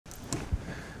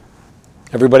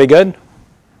Everybody good?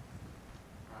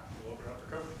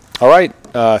 All right.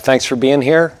 Thanks for being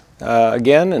here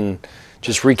again, and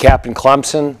just recapping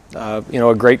Clemson.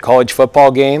 A great college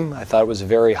football game. I thought it was a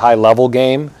very high-level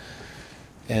game,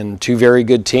 and two very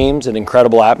good teams, an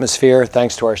incredible atmosphere.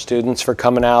 Thanks to our students for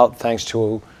coming out. Thanks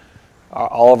to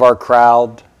all of our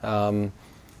crowd.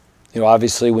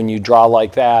 Obviously, when you draw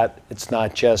like that, it's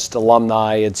not just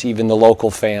alumni; it's even the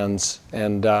local fans,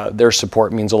 and their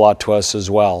support means a lot to us as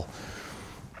well.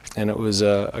 And it was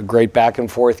a great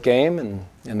back-and-forth game, and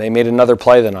they made another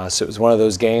play than us. It was one of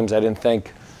those games I didn't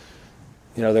think,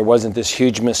 there wasn't this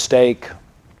huge mistake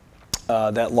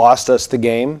that lost us the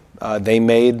game. They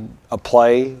made a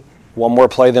play, one more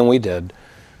play than we did.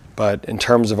 But in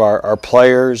terms of our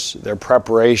players, their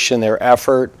preparation, their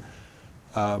effort,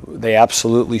 they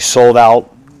absolutely sold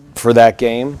out for that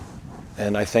game.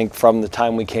 And I think from the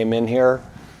time we came in here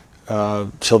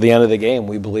till the end of the game,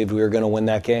 we believed we were going to win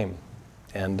that game.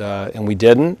 And we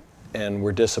didn't, and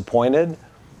we're disappointed.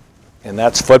 And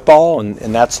that's football,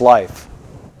 and that's life.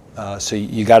 So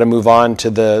you got to move on to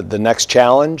the next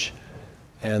challenge,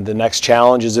 and the next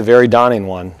challenge is a very daunting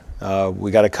one. We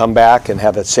got to come back and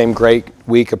have that same great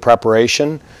week of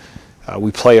preparation.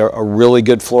 We play a really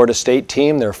good Florida State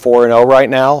team. They're 4-0 right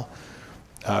now.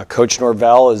 Coach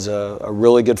Norvell is a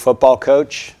really good football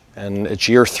coach, and it's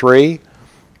year 3.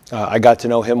 I got to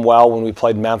know him well when we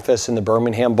played Memphis in the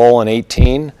Birmingham Bowl in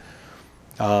 2018.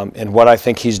 And what I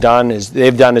think he's done is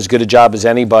they've done as good a job as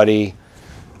anybody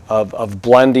of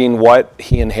blending what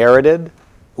he inherited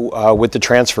with the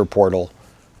transfer portal.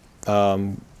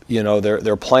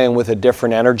 They're playing with a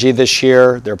different energy this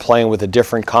year. They're playing with a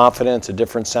different confidence, a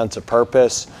different sense of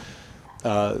purpose.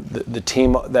 The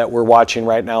team that we're watching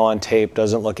right now on tape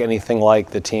doesn't look anything like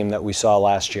the team that we saw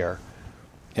last year.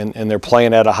 And they're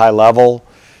playing at a high level.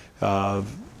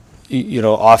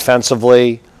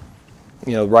 Offensively,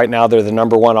 right now they're the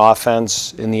 #1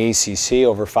 offense in the ACC,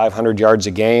 over 500 yards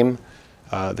a game.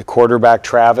 The quarterback,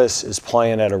 Travis, is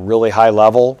playing at a really high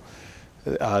level.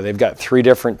 They've got 3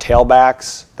 different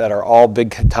tailbacks that are all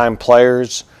big-time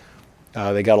players.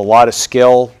 They got a lot of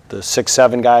skill. The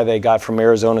 6'7" guy they got from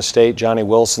Arizona State, Johnny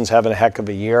Wilson's having a heck of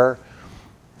a year.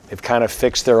 They've kind of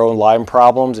fixed their own line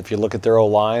problems. If you look at their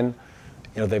O-line,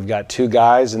 they've got 2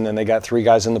 guys, and then they got 3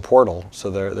 guys in the portal. So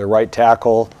their right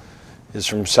tackle is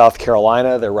from South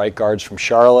Carolina, their right guard's from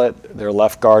Charlotte, their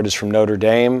left guard is from Notre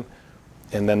Dame,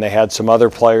 and then they had some other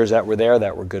players that were there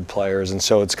that were good players. And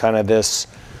so it's kind of this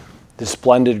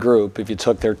blended group. If you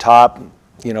took their top,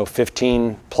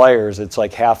 15 players, it's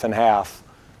like half and half,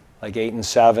 like 8 and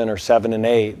 7 or 7 and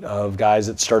 8 of guys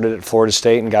that started at Florida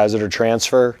State and guys that are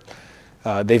transfer.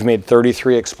 They've made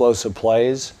 33 explosive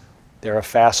plays. They're a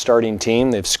fast-starting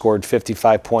team. They've scored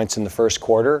 55 points in the first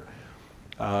quarter.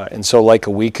 And so like a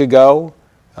week ago,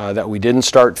 that we didn't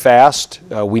start fast,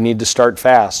 we need to start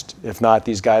fast. If not,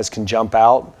 these guys can jump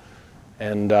out,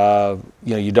 and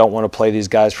you don't want to play these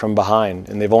guys from behind.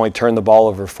 And they've only turned the ball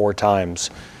over 4 times.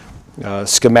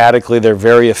 Schematically, they're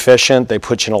very efficient. They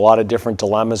put you in a lot of different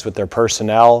dilemmas with their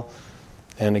personnel.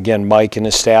 And again, Mike and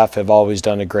his staff have always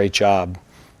done a great job.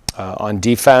 On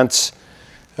defense,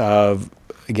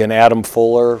 again, Adam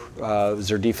Fuller is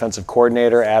their defensive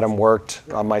coordinator. Adam worked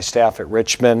on my staff at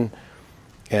Richmond,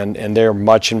 and they're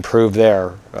much improved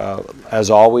there. As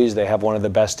always, they have one of the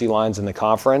best D-lines in the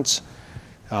conference,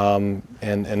 and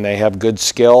they have good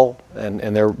skill,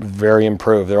 and they're very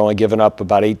improved. They're only giving up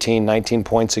about 18, 19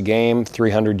 points a game,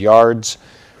 300 yards.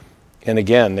 And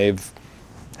again, they've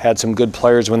had some good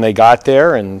players when they got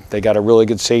there, and they got a really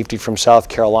good safety from South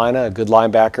Carolina, a good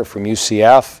linebacker from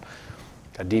UCF,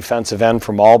 a defensive end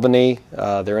from Albany.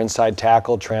 Their inside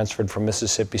tackle transferred from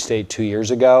Mississippi State 2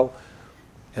 years ago.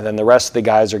 And then the rest of the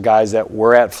guys are guys that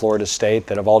were at Florida State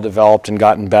that have all developed and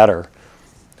gotten better.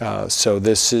 So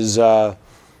this is,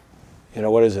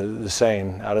 what is it, the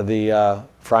saying? Out of the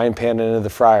frying pan into the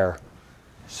fryer.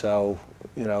 So,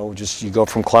 just you go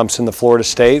from Clemson to Florida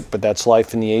State, but that's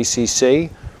life in the ACC.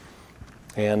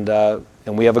 And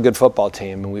we have a good football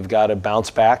team, and we've got to bounce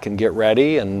back and get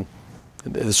ready. And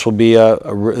this will be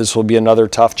another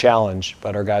tough challenge,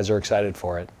 but our guys are excited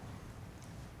for it.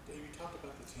 Dave, you talked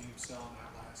about the team selling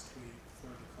out last week for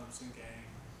the Clemson game.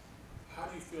 How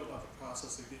do you feel about the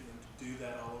process of getting them to do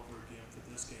that all over again for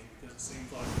this game? Because it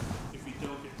seems like if you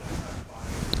don't get that kind of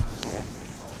buy-in,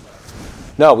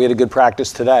 No, we had a good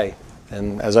practice today,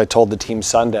 and as I told the team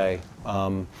Sunday,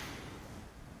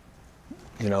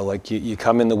 you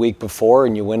come in the week before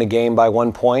and you win a game by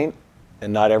 1 point,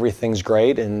 and not everything's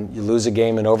great, and you lose a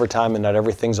game in overtime and not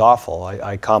everything's awful.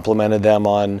 I complimented them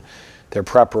on their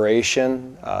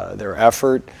preparation, their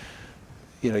effort.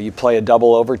 you play a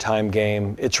double overtime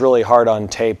game, it's really hard on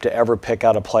tape to ever pick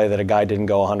out a play that a guy didn't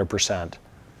go 100%.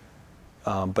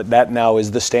 But that now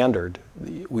is the standard.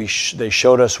 They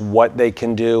showed us what they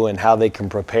can do and how they can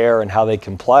prepare and how they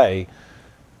can play.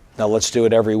 Now let's do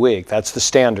it every week. That's the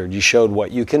standard. You showed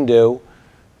what you can do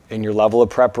and your level of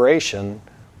preparation.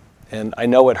 And I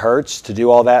know it hurts to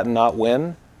do all that and not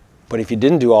win, but if you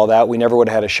didn't do all that, we never would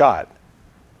have had a shot.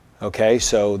 Okay,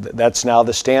 so that's now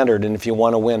the standard. And if you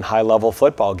want to win high-level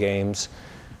football games,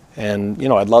 and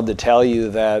I'd love to tell you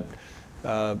that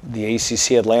the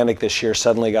ACC Atlantic this year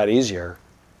suddenly got easier.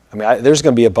 I mean, there's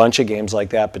going to be a bunch of games like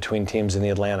that between teams in the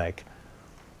Atlantic.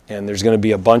 And there's going to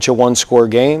be a bunch of one-score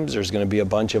games. There's going to be a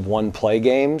bunch of one-play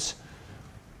games.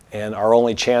 And our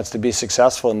only chance to be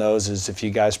successful in those is if you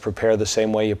guys prepare the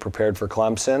same way you prepared for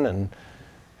Clemson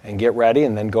and get ready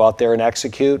and then go out there and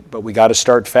execute. But we got to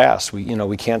start fast.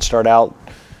 We can't start out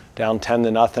down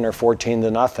 10-0 or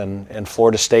 14-0. And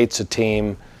Florida State's a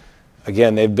team,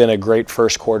 again, they've been a great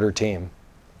first quarter team.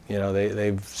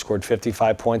 They've scored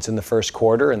 55 points in the first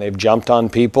quarter, and they've jumped on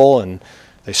people, and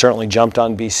they certainly jumped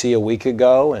on BC a week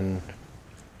ago. And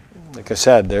like I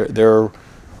said,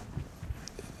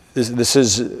 this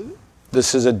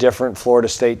is a different Florida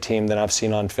State team than I've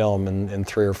seen on film in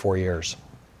 3 or 4 years.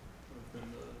 What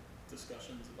have been the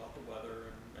discussions about the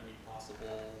weather and any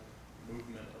possible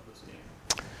movement of this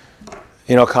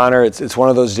game? Connor, it's one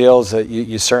of those deals that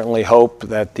you certainly hope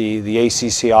that the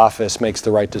ACC office makes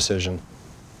the right decision.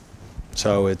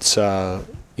 So it's,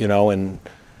 and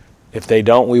if they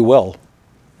don't, we will.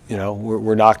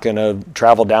 We're not going to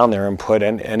travel down there and put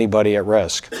anybody at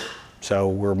risk. So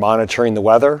we're monitoring the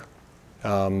weather.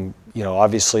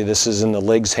 Obviously this is in the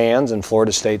league's hands and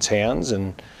Florida State's hands,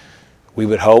 and we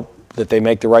would hope that they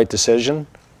make the right decision.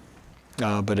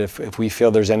 But if we feel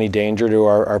there's any danger to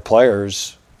our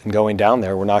players in going down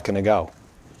there, we're not going to go.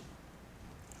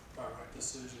 By right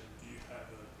decision, do you have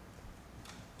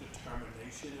a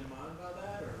determination in mind by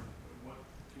that, or what?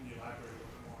 Can you elaborate a little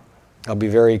bit more on that? I'll be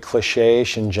very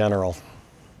cliche-ish in general.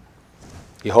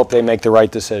 You hope they make the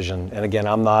right decision. And again,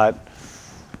 I'm not,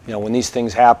 when these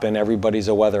things happen, everybody's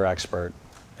a weather expert.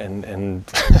 And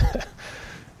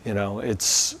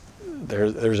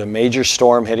there's a major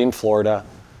storm hitting Florida,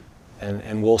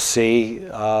 and we'll see,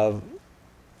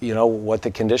 what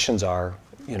the conditions are,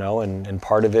 and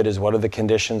part of it is what are the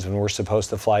conditions when we're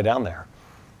supposed to fly down there.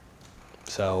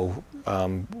 So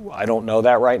I don't know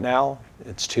that right now.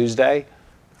 It's Tuesday.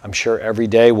 I'm sure every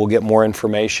day we'll get more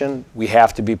information. We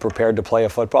have to be prepared to play a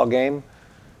football game.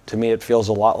 To me, it feels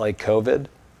a lot like COVID.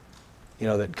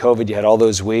 That COVID, you had all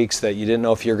those weeks that you didn't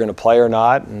know if you were going to play or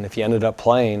not, and if you ended up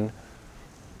playing,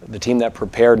 the team that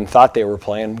prepared and thought they were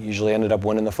playing usually ended up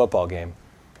winning the football game.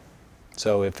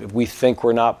 So if we think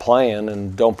we're not playing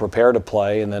and don't prepare to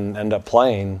play and then end up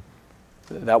playing,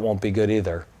 that won't be good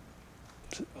either.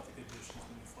 About the conditions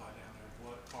when you fly down there,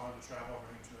 what are the travel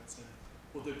arrangements, and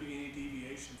will there be any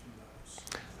deviation from those?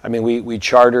 I mean, we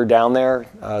charter down there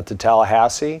to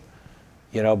Tallahassee,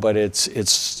 but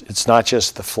it's not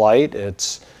just the flight.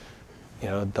 It's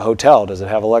the hotel. Does it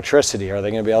have electricity? Are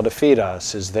they going to be able to feed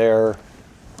us? Is there,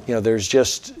 there's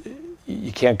just,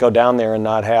 you can't go down there and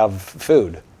not have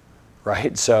food,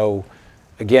 right? So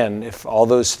again, if all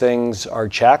those things are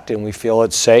checked and we feel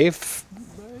it's safe,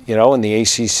 and the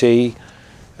ACC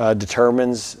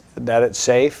determines that it's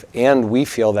safe and we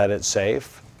feel that it's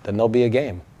safe, then there'll be a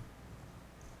game.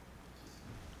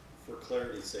 For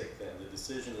clarity's sake, then, the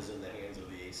decision is in the hands of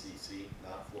the ACC,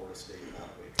 not Florida State, not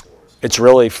Wake Forest. It's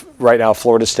really right now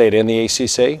Florida State and the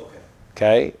ACC.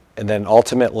 Okay. And then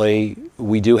ultimately,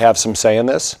 we do have some say in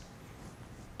this.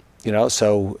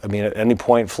 So, I mean, at any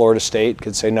point, Florida State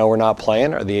could say, no, we're not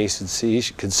playing, or the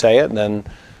ACC could say it, and then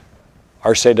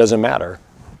our say doesn't matter.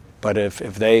 But if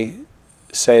they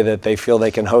say that they feel they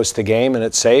can host the game and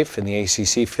it's safe, and the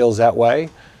ACC feels that way,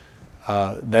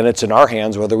 then it's in our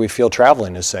hands whether we feel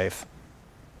traveling is safe.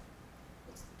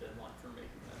 What's the deadline for making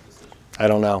that decision? I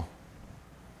don't know.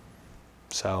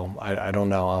 So I don't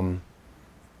know. I'm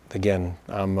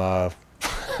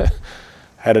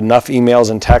had enough emails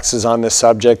and texts on this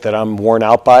subject that I'm worn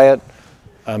out by it.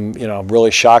 I'm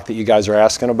really shocked that you guys are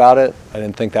asking about it. I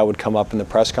didn't think that would come up in the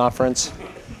press conference.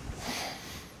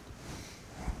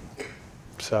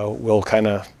 So Will kind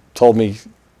of told me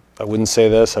I wouldn't say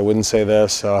this, I wouldn't say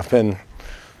this. So I've been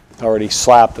already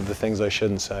slapped of the things I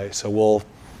shouldn't say. So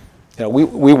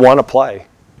we want to play.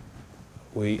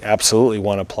 We absolutely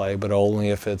want to play, but only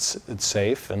if it's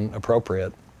safe and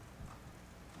appropriate.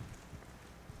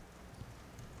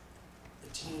 The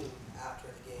team after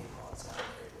the game on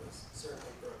Saturday was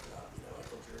certainly broken up.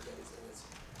 Michael Jurgens in his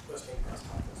post-game press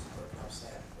conference was broken up.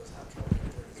 Sam was having trouble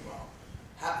getting through as well.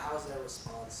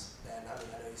 fans? And I mean,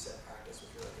 I know you said practice was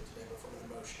really good today, but from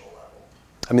an emotional level.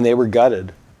 I mean, they were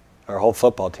gutted. Our whole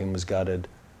football team was gutted.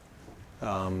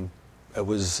 That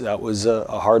was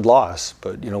a hard loss,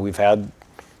 but you know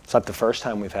it's not the first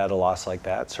time we've had a loss like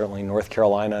that. Certainly North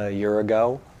Carolina a year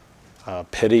ago,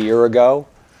 Pitt a year ago.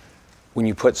 When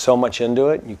you put so much into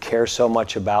it, you care so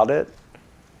much about it,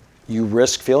 you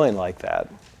risk feeling like that.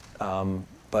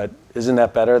 But isn't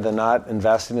that better than not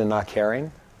investing and not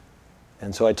caring?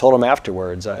 And so I told them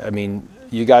afterwards, I mean,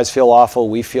 you guys feel awful,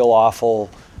 we feel awful.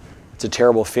 It's a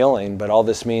terrible feeling, but all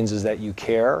this means is that you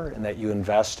care and that you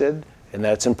invested and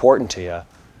that's important to you.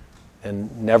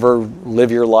 And never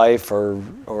live your life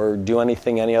or do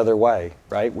anything any other way,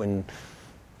 right? When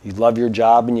you love your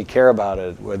job and you care about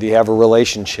it, whether you have a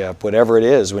relationship, whatever it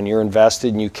is, when you're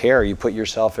invested and you care, you put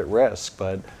yourself at risk.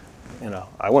 But, you know,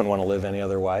 I wouldn't want to live any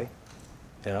other way.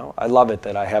 You know, I love it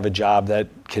that I have a job that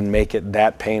can make it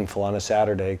that painful on a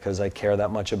Saturday because I care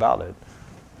that much about it.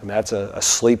 And that's a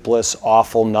sleepless,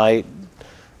 awful night,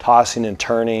 tossing and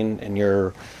turning, and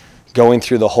you're going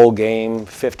through the whole game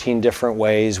 15 different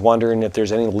ways, wondering if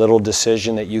there's any little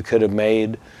decision that you could have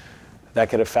made that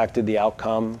could have affected the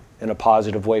outcome in a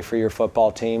positive way for your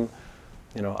football team.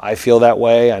 You know, I feel that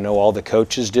way. I know all the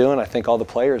coaches do, and I think all the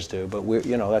players do. But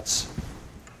you know, that's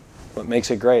what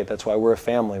makes it great. That's why we're a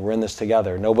family. We're in this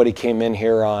together. Nobody came in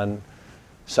here on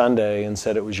Sunday and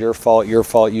said it was your fault,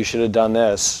 you should have done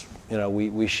this. You know,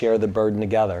 we share the burden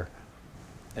together.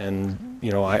 And,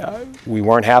 you know, we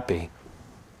weren't happy.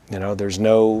 You know, there's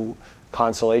no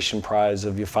consolation prize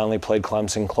of you finally played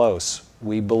Clemson close.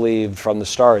 We believed from the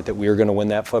start that we were going to win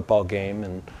that football game,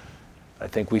 and I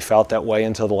think we felt that way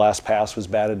until the last pass was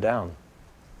batted down.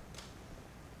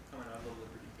 Coming out of the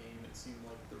Liberty game, it seemed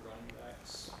like the running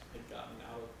backs had gotten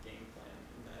out of game plan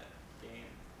in that game.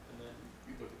 And then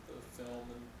you look at the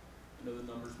film, and I know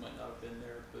the numbers might not have been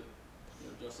there, but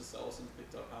you know, Justice Ellison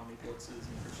picked up how many blitzes,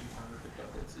 and Christian Turner picked up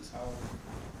blitzes. How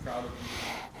proud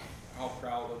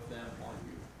of them are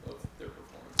you of their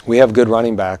performance? We have good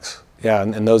running backs, yeah,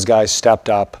 and those guys stepped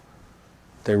up.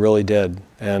 They really did.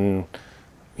 And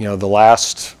you know, the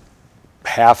last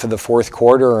half of the fourth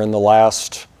quarter and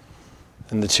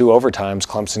in the two overtimes,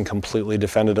 Clemson completely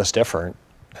defended us different.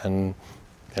 And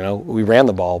you know, we ran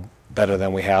the ball better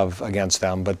than we have against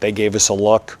them, but they gave us a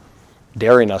look,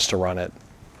 daring us to run it.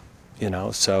 You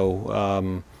know,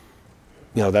 so.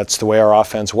 You know, that's the way our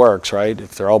offense works, right?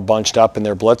 If they're all bunched up and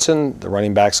they're blitzing, the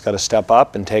running back's got to step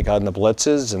up and take on the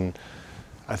blitzes. And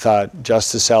I thought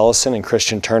Justice Ellison and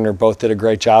Christian Turner both did a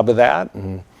great job of that.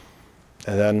 And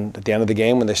then at the end of the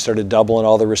game, when they started doubling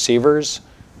all the receivers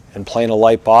and playing a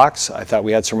light box, I thought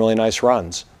we had some really nice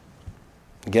runs.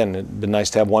 Again, it'd been nice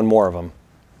to have one more of them.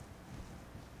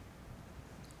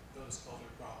 Those Elder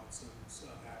Robinson's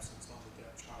absence on the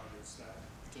depth chart, is that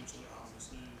potentially ominous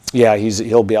news? Yeah,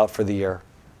 he'll be out for the year.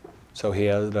 So he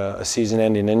had a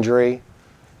season-ending injury.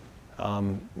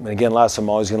 And again, last I'm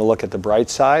always going to look at the bright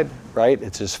side, right?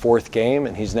 It's his fourth game,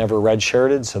 and he's never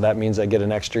redshirted, so that means I get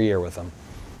an extra year with him.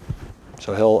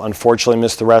 So he'll unfortunately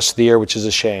miss the rest of the year, which is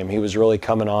a shame. He was really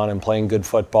coming on and playing good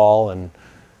football and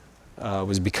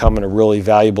was becoming a really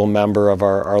valuable member of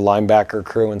our linebacker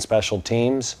crew and special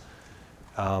teams.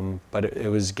 But it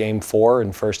was game 4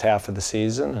 in first half of the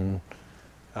season,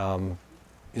 and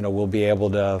you know, we'll be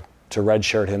able to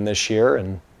redshirt him this year,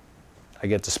 and I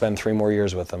get to spend 3 more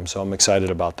years with him, so I'm excited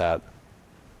about that.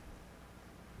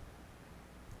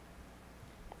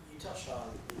 You touched on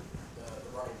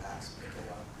the running backs picking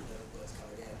up, you know, the blitz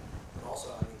coming in, but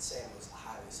also, I mean, Sam was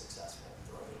highly successful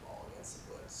throwing the ball against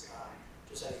the blitz.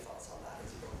 Just any thoughts on that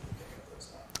as you go to pick up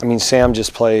those up? I mean, Sam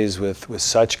just plays with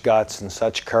such guts and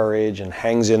such courage and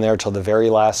hangs in there till the very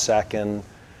last second.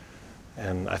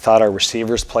 And I thought our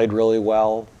receivers played really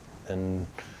well. And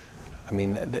I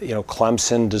mean, you know,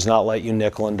 Clemson does not let you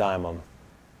nickel and dime them.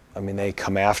 I mean, they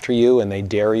come after you and they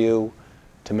dare you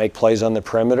to make plays on the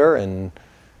perimeter. And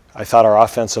I thought our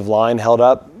offensive line held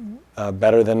up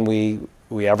better than we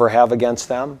ever have against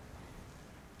them.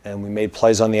 And we made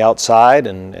plays on the outside,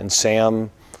 and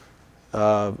Sam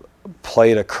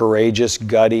played a courageous,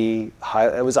 gutty,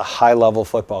 it was a high-level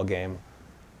football game.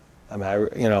 I mean,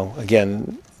 you know,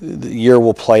 again, the year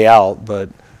will play out, but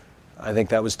I think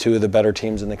that was 2 of the better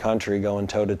teams in the country going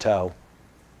toe-to-toe.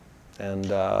 And,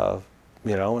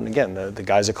 you know, and again, the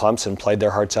guys at Clemson played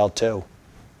their hearts out too.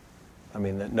 I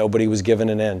mean, nobody was given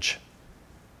an inch.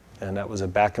 And that was a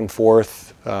back and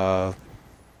forth,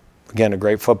 again, a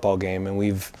great football game. And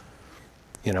we've,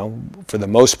 you know, for the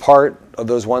most part of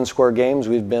those one-score games,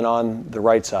 we've been on the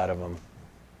right side of them.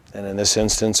 And in this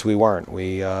instance, we weren't.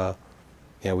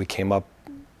 You know, we came up,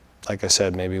 like I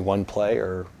said, maybe one play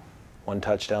or one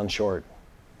touchdown short.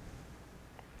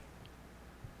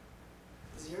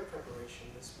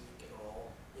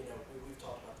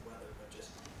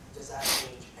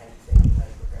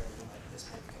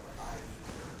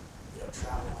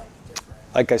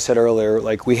 like I said earlier,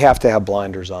 like we have to have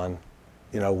blinders on.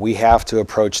 You know, we have to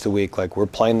approach the week like we're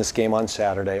playing this game on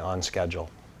Saturday on schedule,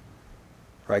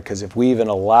 right? Because if we even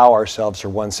allow ourselves for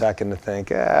 1 second to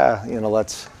think,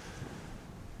 let's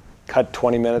cut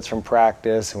 20 minutes from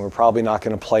practice and we're probably not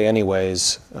going to play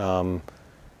anyways.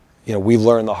 We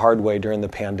learned the hard way during the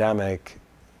pandemic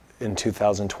in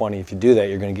 2020. If you do that,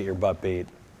 you're going to get your butt beat.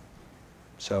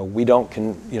 So we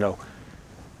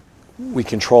we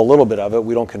control a little bit of it.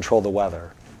 We don't control the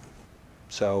weather.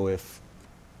 So if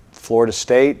Florida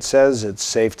State says it's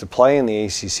safe to play and the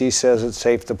ACC says it's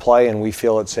safe to play and we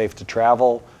feel it's safe to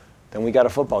travel, then we got a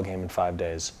football game in 5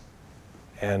 days.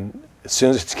 And as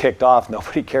soon as it's kicked off,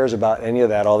 nobody cares about any of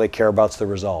that. All they care about is the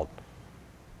result,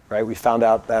 right? We found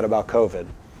out that about COVID,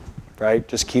 right?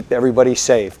 Just keep everybody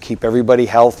safe, keep everybody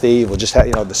healthy. We'll just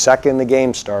have, the second the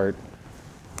game start,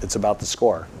 it's about the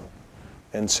score.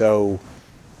 And so,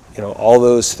 all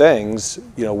those things,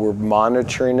 we're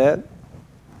monitoring it.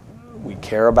 We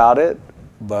care about it,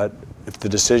 but if the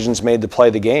decision's made to play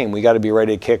the game, we got to be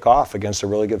ready to kick off against a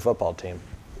really good football team.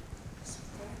 So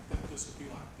I think this would be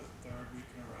like the third week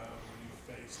in a row when you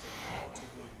faced a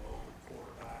relatively mobile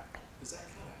quarterback. Does that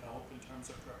kind of help in terms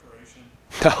of preparation?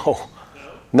 No.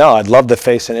 No, I'd love to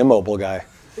face an immobile guy.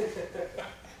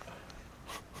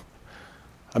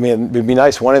 I mean, it'd be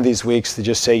nice one of these weeks to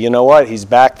just say, you know what, he's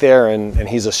back there and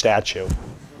he's a statue.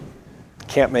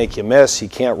 Can't make you miss. He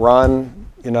can't run.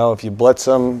 If you blitz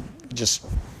him, just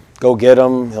go get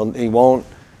him. He won't.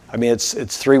 I mean,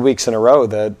 it's 3 weeks in a row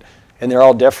and they're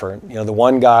all different. The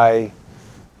one guy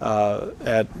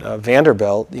at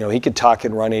Vanderbilt, he could tuck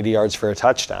and run 80 yards for a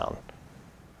touchdown.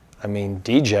 I mean,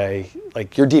 DJ,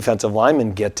 like your defensive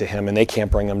linemen get to him and they can't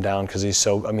bring him down because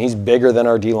he's bigger than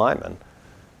our D lineman.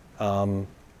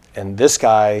 And this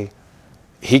guy,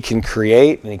 he can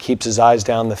create and he keeps his eyes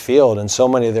down the field. And so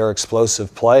many of their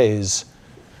explosive plays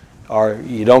are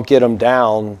you don't get him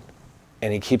down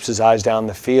and he keeps his eyes down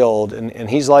the field. And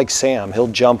he's like Sam. He'll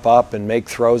jump up and make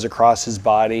throws across his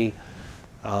body.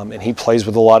 And he plays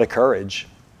with a lot of courage.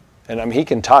 And I mean, he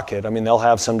can tuck it. I mean, they'll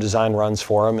have some design runs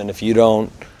for him. And if you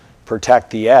don't protect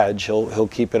the edge, he'll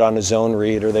keep it on his zone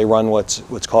read, or they run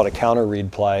what's called a counter read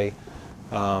play.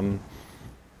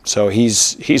 So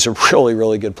he's a really,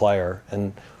 really good player.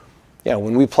 And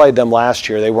when we played them last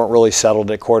year, they weren't really settled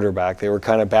at quarterback. They were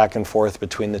kind of back and forth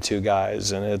between the two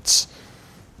guys. And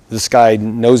this guy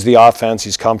knows the offense.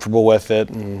 He's comfortable with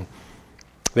it. And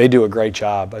they do a great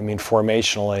job. I mean,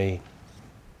 formationally,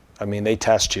 they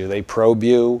test you. They probe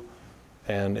you.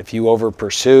 And if you over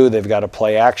pursue, they've got a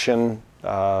play action.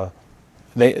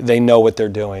 They know what they're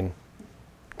doing.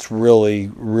 It's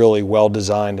really, really well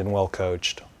designed and well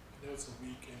coached. I know it's a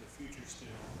week in the future still,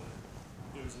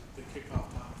 but it was the kickoff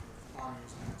time for Army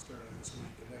was announced earlier this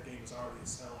week, and that game was already a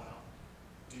sellout.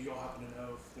 Do you all happen to know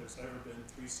if there's ever been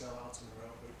 3 sellouts in a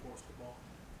row for Wake Forest football?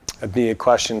 That'd be a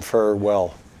question for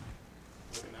Will.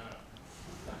 Looking at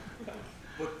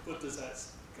it. What does that,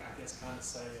 I guess, kind of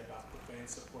say about the fan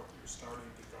support that you're starting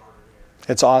to garner here?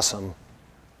 It's awesome.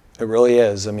 It really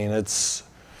is. I mean, it's,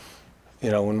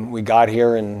 when we got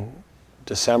here in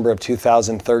December of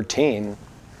 2013,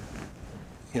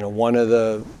 one of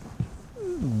the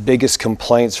biggest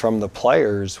complaints from the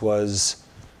players was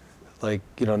like,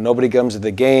 nobody comes to the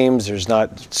games, there's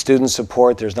not student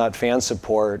support, there's not fan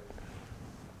support.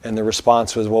 And the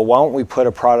response was, well, why don't we put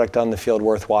a product on the field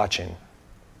worth watching?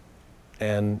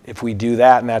 And if we do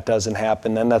that and that doesn't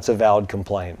happen, then that's a valid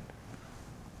complaint.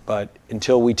 But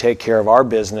until we take care of our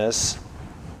business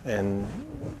and,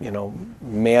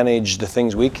 manage the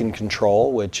things we can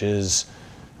control, which is,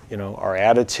 our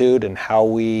attitude and how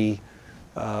we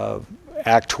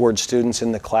act towards students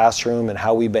in the classroom and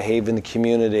how we behave in the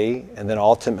community, and then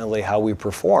ultimately how we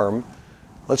perform,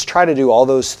 let's try to do all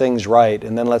those things right,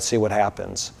 and then let's see what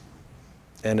happens.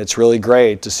 And it's really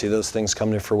great to see those things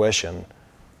come to fruition.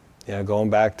 Going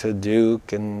back to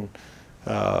Duke and,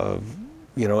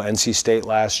 NC State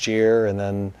last year, and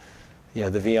then the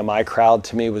VMI crowd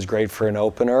to me was great for an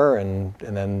opener, and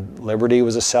then Liberty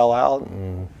was a sellout,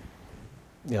 and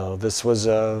this was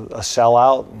a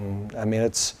sellout, and I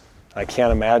mean I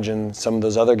can't imagine some of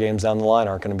those other games down the line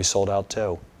aren't going to be sold out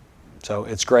too. So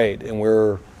it's great, and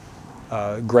we're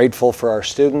grateful for our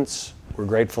students, we're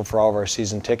grateful for all of our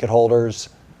season ticket holders,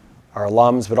 our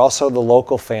alums, but also the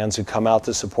local fans who come out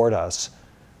to support us.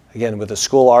 Again, with a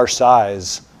school our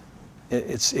size,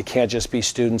 it can't just be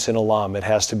students and alum. It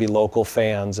has to be local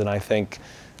fans, and I think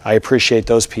I appreciate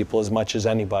those people as much as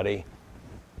anybody,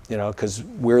 because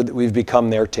we've become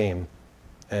their team,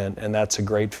 and that's a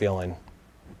great feeling.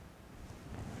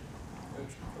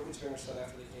 Coach Turner said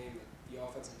after the game that the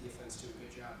offense and defense do a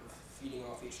good job of feeding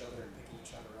off each other and picking each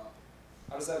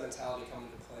does that mentality come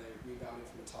into play, rebounding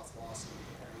from a tough loss and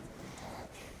preparing for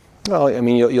the time? Well, I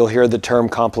mean, you'll hear the term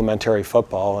complementary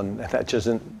football, and that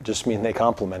doesn't just mean they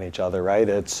complement each other, right?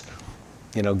 It's,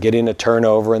 getting a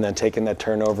turnover and then taking that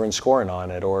turnover and scoring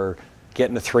on it, or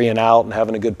getting a 3 and out and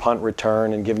having a good punt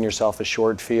return and giving yourself a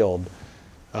short field.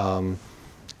 And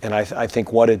I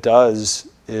think what it does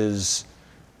is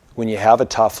when you have a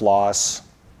tough loss,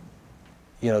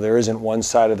 there isn't one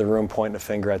side of the room pointing a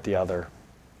finger at the other.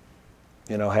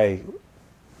 Hey,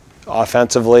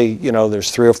 offensively,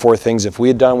 there's 3 or 4 things. If we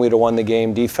had done, we'd have won the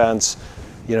game. Defense,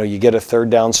 you get a 3rd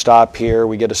down stop here.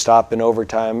 We get a stop in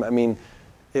overtime. I mean,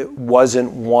 it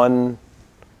wasn't one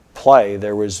play.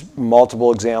 There was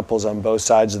multiple examples on both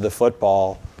sides of the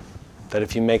football that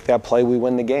if you make that play, we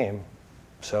win the game.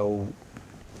 So,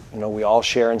 we all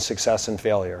share in success and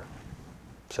failure.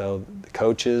 So the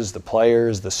coaches, the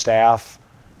players, the staff,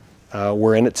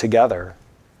 we're in it together.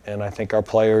 And I think our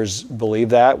players believe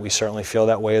that. We certainly feel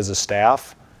that way as a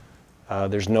staff.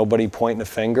 There's nobody pointing a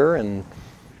finger, and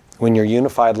when you're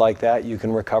unified like that, you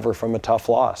can recover from a tough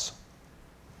loss.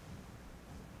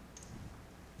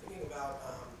 Thinking about,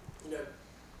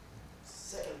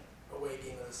 second away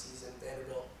game of the season,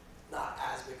 Vanderbilt, not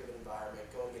as big of an environment,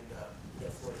 going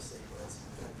into Florida State where it's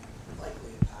going to be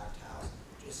likely a packed house.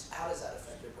 Just how does that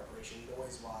affect your preparation,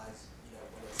 noise-wise,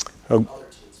 when it's other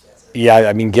teams' fans? Yeah,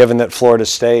 I mean, given that Florida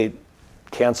State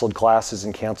canceled classes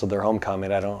and canceled their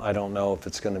homecoming, I don't know if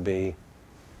it's going to be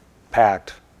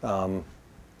packed. I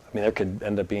mean, there could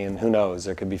end up being, who knows,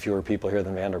 there could be fewer people here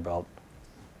than Vanderbilt.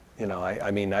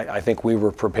 I think we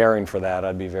were preparing for that.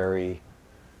 I'd be very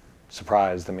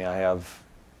surprised. I mean, I have,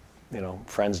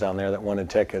 friends down there that wanted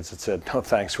tickets that said, no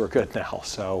thanks, we're good now.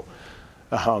 So,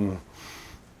 again,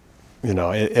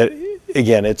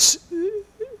 it's,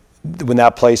 when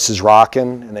that place is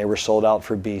rocking, and they were sold out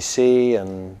for BC,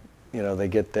 and they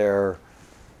get the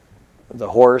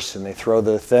horse and they throw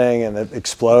the thing and it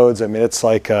explodes. I mean, it's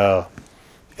like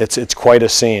it's quite a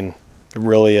scene. It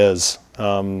really is.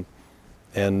 And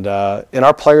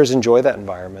our players enjoy that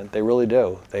environment. They really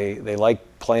do. They like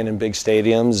playing in big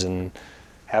stadiums and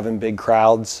having big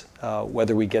crowds.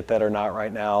 Whether we get that or not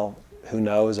right now, who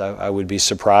knows? I would be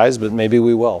surprised, but maybe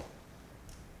we will.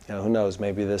 Who knows?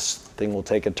 Maybe this thing will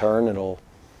take a turn. It'll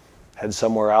head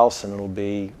somewhere else, and it'll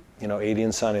be 80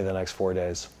 and sunny the next 4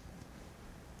 days.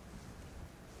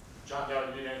 John, do you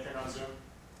need anything on Zoom?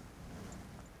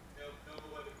 No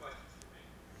other questions for me.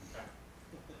 Okay.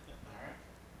 All right.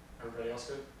 Everybody else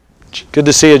good? Good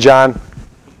to see you, John.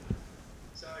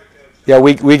 Sorry, Coach. Yeah,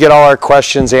 we get all our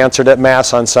questions answered at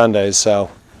Mass on Sundays,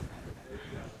 so.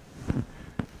 Everybody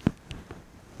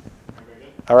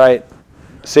good? All right.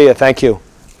 See you. Thank you.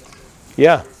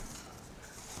 Yeah.